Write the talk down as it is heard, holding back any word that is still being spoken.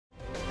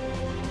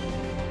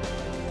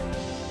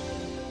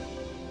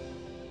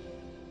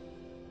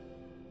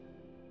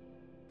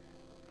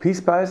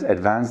PSpice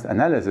Advanced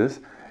Analysis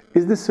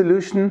is the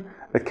solution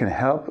that can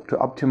help to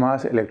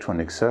optimize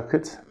electronic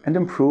circuits and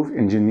improve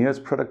engineers'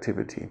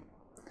 productivity.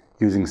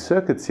 Using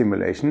circuit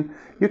simulation,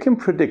 you can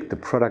predict the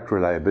product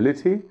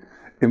reliability,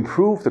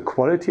 improve the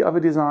quality of a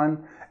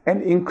design,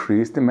 and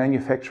increase the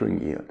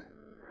manufacturing yield.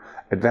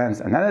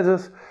 Advanced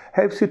Analysis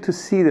helps you to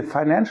see the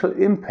financial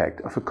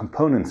impact of a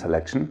component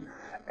selection,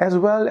 as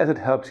well as it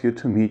helps you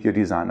to meet your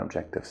design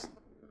objectives.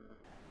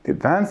 The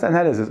Advanced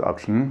Analysis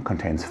option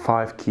contains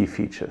 5 key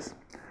features.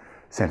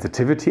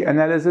 Sensitivity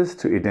analysis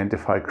to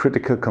identify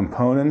critical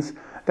components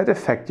that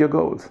affect your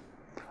goals.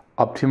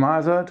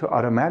 Optimizer to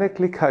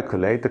automatically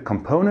calculate the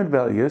component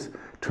values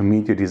to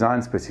meet your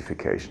design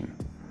specification.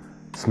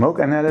 Smoke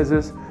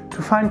analysis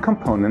to find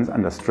components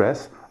under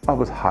stress or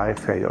with high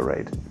failure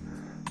rate.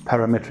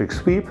 Parametric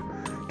Sweep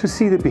to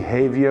see the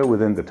behavior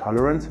within the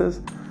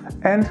tolerances,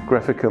 and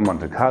graphical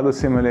Monte Carlo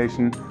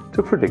simulation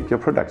to predict your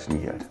production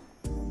yield.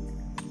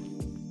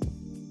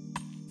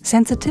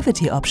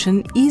 Sensitivity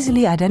option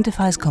easily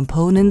identifies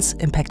components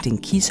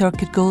impacting key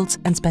circuit goals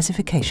and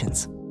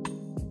specifications.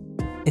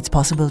 It's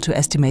possible to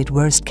estimate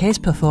worst-case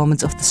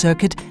performance of the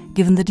circuit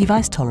given the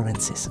device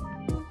tolerances.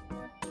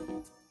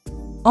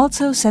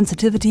 Also,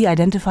 sensitivity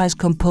identifies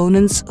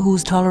components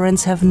whose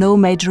tolerance have no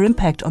major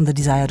impact on the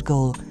desired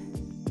goal.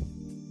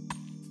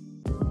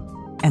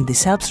 And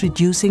this helps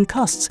reducing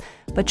costs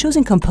by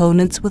choosing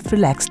components with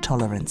relaxed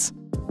tolerance.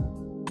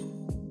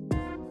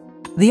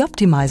 The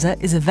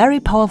Optimizer is a very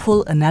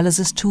powerful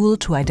analysis tool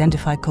to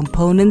identify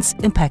components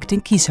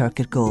impacting key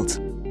circuit goals.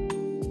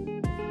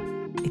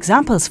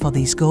 Examples for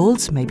these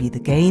goals may be the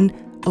gain,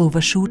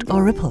 overshoot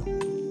or ripple.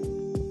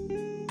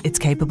 It's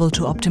capable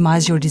to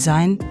optimize your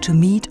design to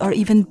meet or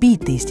even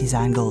beat these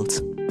design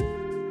goals.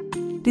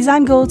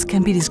 Design goals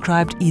can be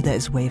described either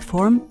as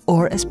waveform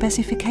or as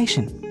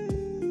specification.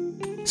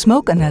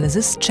 Smoke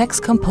analysis checks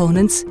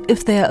components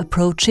if they are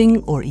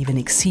approaching or even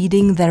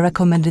exceeding their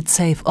recommended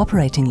safe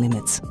operating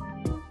limits.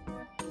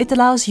 It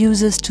allows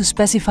users to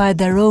specify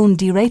their own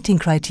derating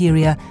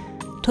criteria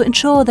to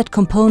ensure that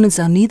components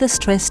are neither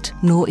stressed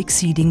nor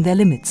exceeding their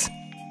limits.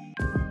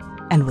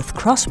 And with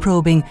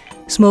cross-probing,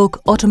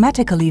 Smoke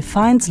automatically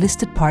finds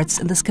listed parts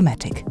in the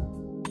schematic.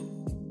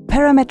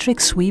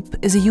 Parametric Sweep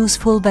is a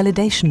useful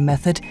validation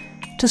method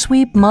to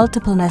sweep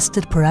multiple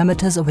nested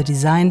parameters of a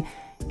design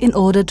in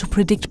order to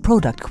predict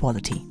product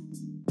quality.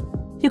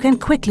 You can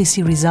quickly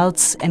see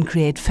results and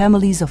create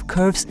families of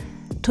curves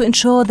to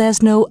ensure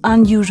there's no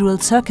unusual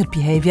circuit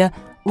behavior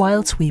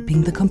while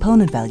sweeping the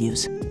component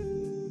values.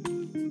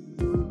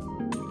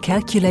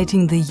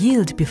 Calculating the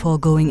yield before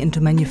going into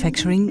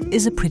manufacturing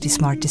is a pretty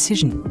smart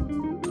decision.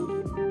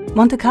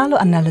 Monte Carlo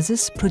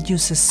analysis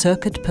produces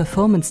circuit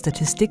performance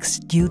statistics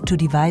due to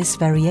device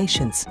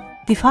variations.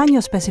 Define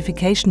your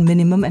specification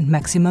minimum and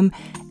maximum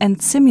and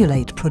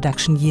simulate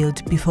production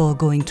yield before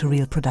going to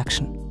real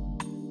production.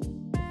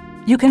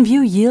 You can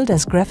view yield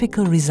as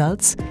graphical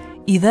results,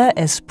 either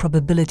as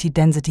probability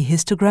density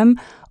histogram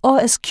or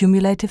as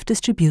cumulative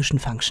distribution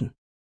function.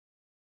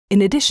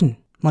 In addition,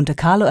 Monte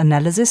Carlo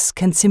analysis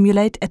can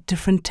simulate at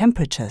different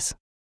temperatures.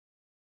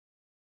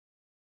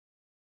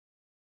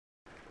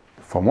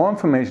 For more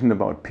information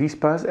about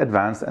PSpice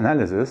Advanced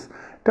Analysis,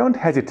 don't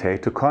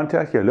hesitate to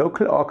contact your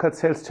local OrCAD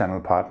sales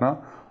channel partner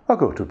or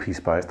go to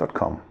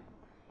pspice.com.